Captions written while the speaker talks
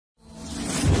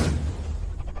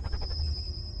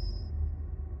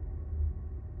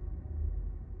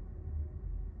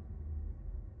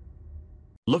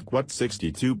Look what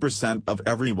 62% of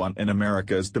everyone in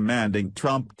America is demanding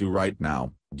Trump do right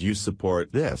now. Do you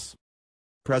support this?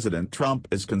 President Trump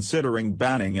is considering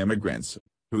banning immigrants,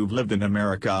 who've lived in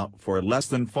America for less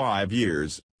than 5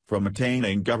 years, from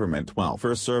attaining government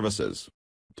welfare services.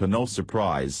 To no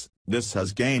surprise, this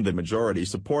has gained a majority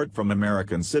support from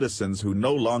American citizens who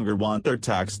no longer want their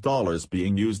tax dollars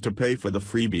being used to pay for the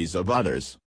freebies of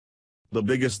others. The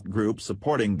biggest group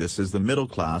supporting this is the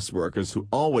middle-class workers who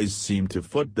always seem to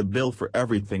foot the bill for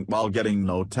everything while getting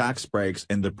no tax breaks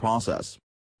in the process.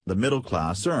 The middle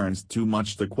class earns too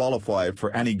much to qualify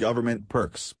for any government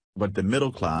perks, but the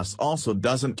middle class also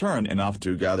doesn't earn enough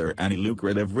to gather any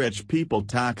lucrative rich people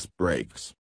tax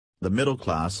breaks. The middle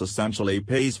class essentially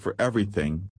pays for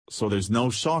everything, so there's no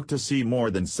shock to see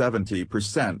more than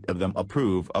 70% of them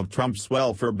approve of Trump's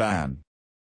welfare ban.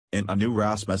 In a new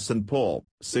Rasmussen poll,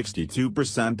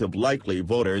 62% of likely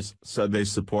voters said they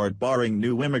support barring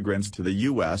new immigrants to the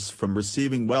U.S. from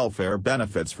receiving welfare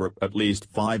benefits for at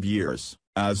least 5 years,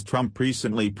 as Trump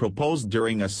recently proposed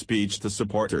during a speech to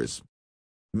supporters.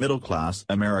 Middle-class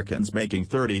Americans making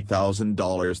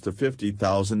 $30,000 to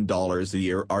 $50,000 a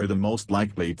year are the most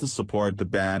likely to support the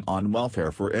ban on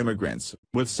welfare for immigrants,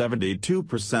 with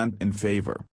 72% in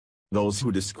favor. Those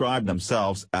who describe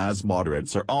themselves as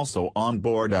moderates are also on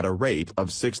board at a rate of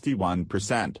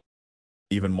 61%.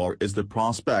 Even more is the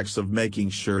prospects of making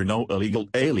sure no illegal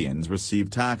aliens receive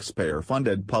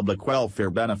taxpayer-funded public welfare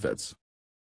benefits.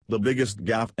 The biggest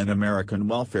gaffe in American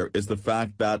welfare is the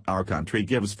fact that our country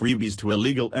gives freebies to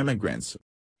illegal immigrants.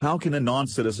 How can a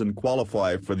non-citizen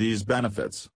qualify for these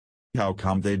benefits? How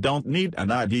come they don't need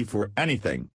an ID for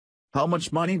anything? How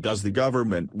much money does the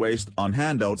government waste on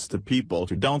handouts to people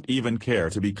who don't even care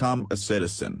to become a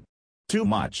citizen? Too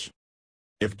much.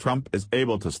 If Trump is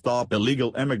able to stop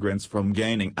illegal immigrants from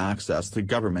gaining access to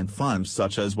government funds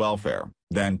such as welfare,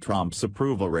 then Trump's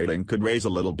approval rating could raise a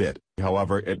little bit.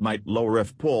 However, it might lower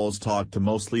if polls talk to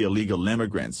mostly illegal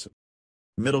immigrants.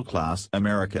 Middle-class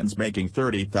Americans making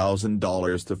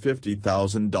 $30,000 to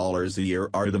 $50,000 a year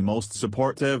are the most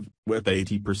supportive, with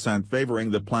 80%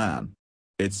 favoring the plan.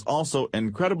 It's also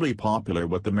incredibly popular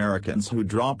with Americans who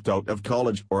dropped out of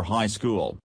college or high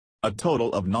school. A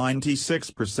total of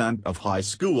 96% of high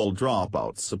school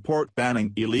dropouts support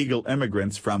banning illegal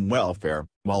immigrants from welfare,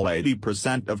 while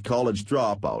 80% of college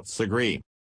dropouts agree.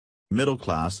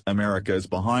 Middle-class America is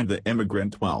behind the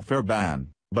immigrant welfare ban,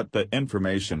 but the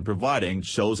information providing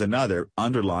shows another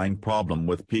underlying problem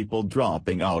with people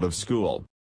dropping out of school.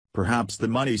 Perhaps the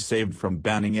money saved from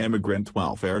banning immigrant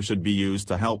welfare should be used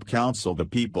to help counsel the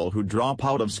people who drop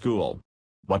out of school.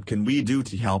 What can we do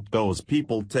to help those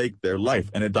people take their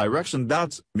life in a direction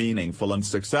that's meaningful and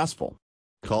successful?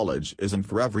 College isn't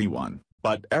for everyone,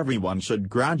 but everyone should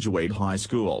graduate high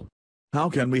school. How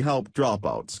can we help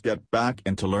dropouts get back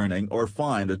into learning or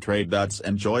find a trade that's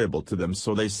enjoyable to them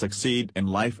so they succeed in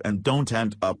life and don't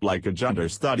end up like a gender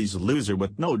studies loser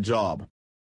with no job?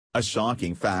 A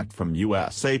shocking fact from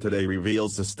USA Today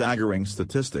reveals a staggering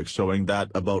statistic showing that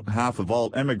about half of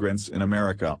all immigrants in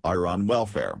America are on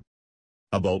welfare.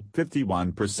 About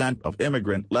 51% of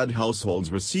immigrant-led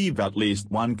households receive at least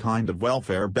one kind of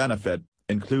welfare benefit,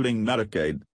 including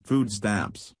Medicaid, food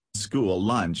stamps, school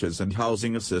lunches and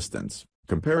housing assistance,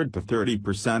 compared to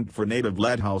 30% for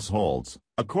native-led households,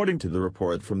 according to the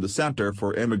report from the Center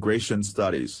for Immigration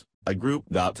Studies, a group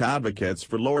that advocates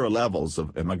for lower levels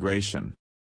of immigration.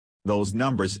 Those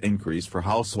numbers increase for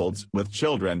households with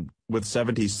children, with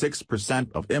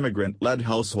 76% of immigrant-led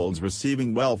households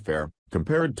receiving welfare,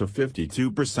 compared to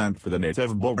 52% for the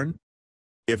native-born.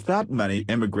 If that many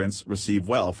immigrants receive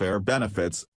welfare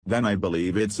benefits, then I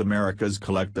believe it's America's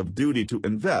collective duty to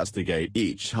investigate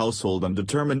each household and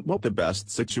determine what the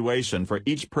best situation for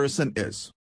each person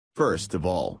is. First of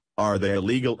all, are they a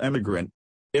legal immigrant?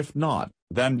 If not,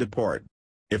 then deport.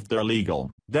 If they're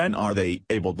legal, then are they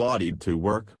able-bodied to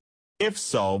work? If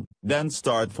so, then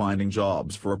start finding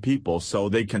jobs for people so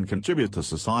they can contribute to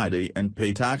society and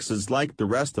pay taxes like the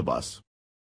rest of us.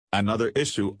 Another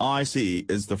issue I see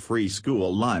is the free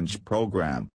school lunch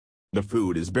program. The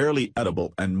food is barely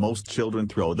edible and most children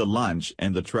throw the lunch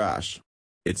in the trash.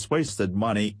 It's wasted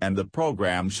money and the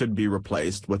program should be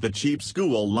replaced with a cheap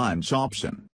school lunch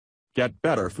option. Get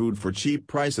better food for cheap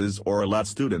prices or let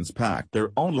students pack their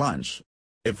own lunch.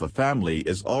 If a family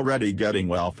is already getting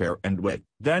welfare and WIC,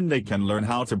 then they can learn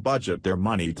how to budget their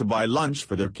money to buy lunch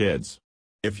for their kids.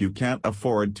 If you can't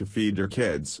afford to feed your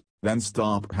kids, then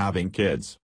stop having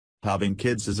kids. Having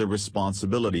kids is a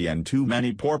responsibility and too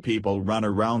many poor people run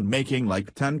around making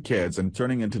like 10 kids and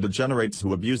turning into degenerates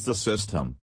who abuse the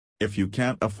system. If you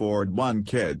can't afford one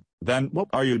kid, then what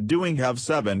are you doing? Have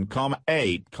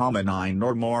 7,8,9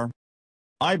 or more?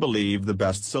 I believe the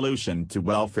best solution to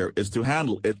welfare is to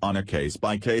handle it on a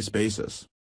case-by-case basis.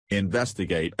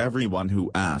 Investigate everyone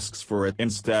who asks for it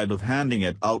instead of handing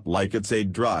it out like it's a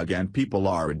drug and people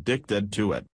are addicted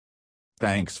to it.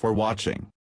 Thanks for watching.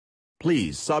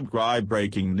 Please subscribe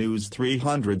Breaking News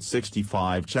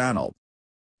 365 channel.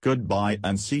 Goodbye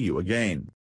and see you again.